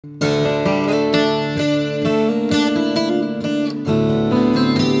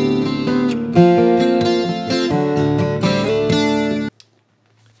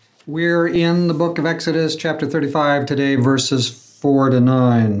in the book of Exodus, chapter 35 today, verses 4 to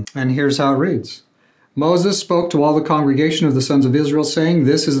 9. And here's how it reads. Moses spoke to all the congregation of the sons of Israel, saying,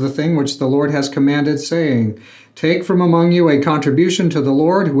 This is the thing which the Lord has commanded, saying, Take from among you a contribution to the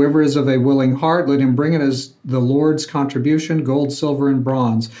Lord. Whoever is of a willing heart, let him bring it as the Lord's contribution, gold, silver, and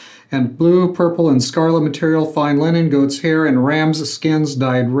bronze, and blue, purple, and scarlet material, fine linen, goat's hair, and ram's skins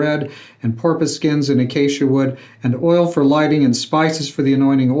dyed red, and porpoise skins and acacia wood, and oil for lighting, and spices for the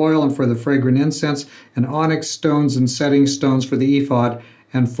anointing oil, and for the fragrant incense, and onyx stones and setting stones for the ephod,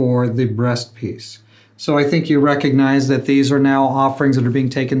 and for the breastpiece. So I think you recognize that these are now offerings that are being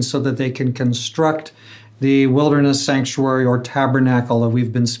taken so that they can construct the wilderness sanctuary or tabernacle that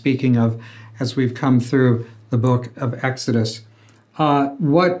we've been speaking of as we've come through the book of Exodus.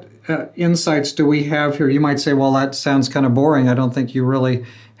 What insights do we have here? You might say, well, that sounds kind of boring. I don't think you really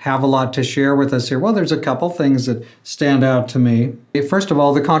have a lot to share with us here. Well, there's a couple things that stand out to me. First of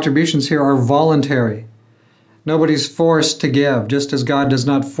all, the contributions here are voluntary. Nobody's forced to give. Just as God does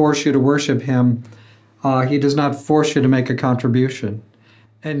not force you to worship Him, He does not force you to make a contribution.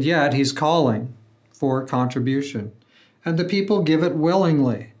 And yet, He's calling for contribution. And the people give it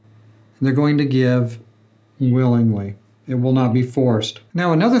willingly. They're going to give willingly. It will not be forced.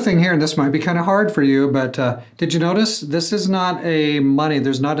 Now, another thing here, and this might be kind of hard for you, but did you notice this is not a money,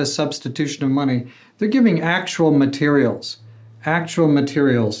 there's not a substitution of money. They're giving actual materials. Actual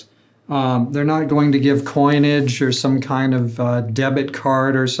materials. They're not going to give coinage or some kind of debit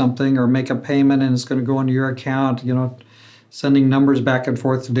card or something, or make a payment and it's going to go into your account, sending numbers back and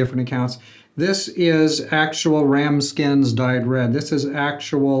forth to different accounts. This is actual ram skins dyed red. This is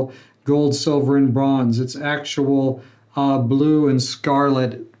actual gold, silver, and bronze. It's actual blue and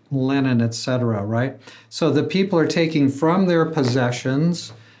scarlet linen, etc., right? So the people are taking from their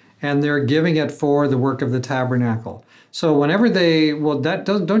possessions and they're giving it for the work of the tabernacle. So whenever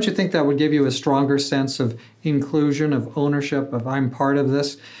don't you think that would give you a stronger sense of inclusion, of ownership, of I'm part of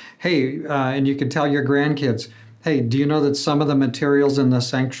this? Hey, and you can tell your grandkids, hey, do you know that some of the materials in the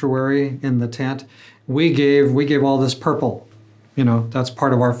sanctuary, in the tent, we gave all this purple. That's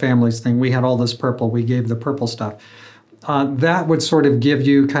part of our family's thing. We had all this purple. We gave the purple stuff. That would sort of give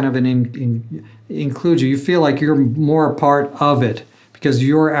you kind of include you. You feel like you're more a part of it because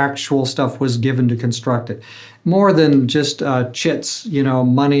your actual stuff was given to construct it. More than just chits,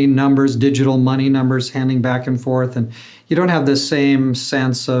 money numbers, digital money numbers handing back and forth. And you don't have the same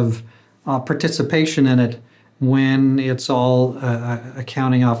sense of participation in it when it's all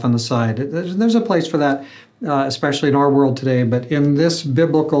accounting off on the side. There's a place for that, especially in our world today. But in this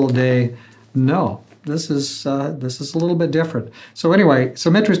biblical day, no. This is a little bit different. So anyway,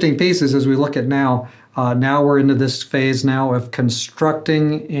 some interesting pieces as we look at now. Now we're into this phase now of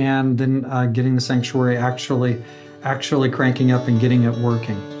constructing and then getting the sanctuary actually cranking up and getting it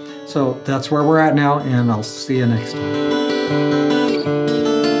working. So that's where we're at now, and I'll see you next time.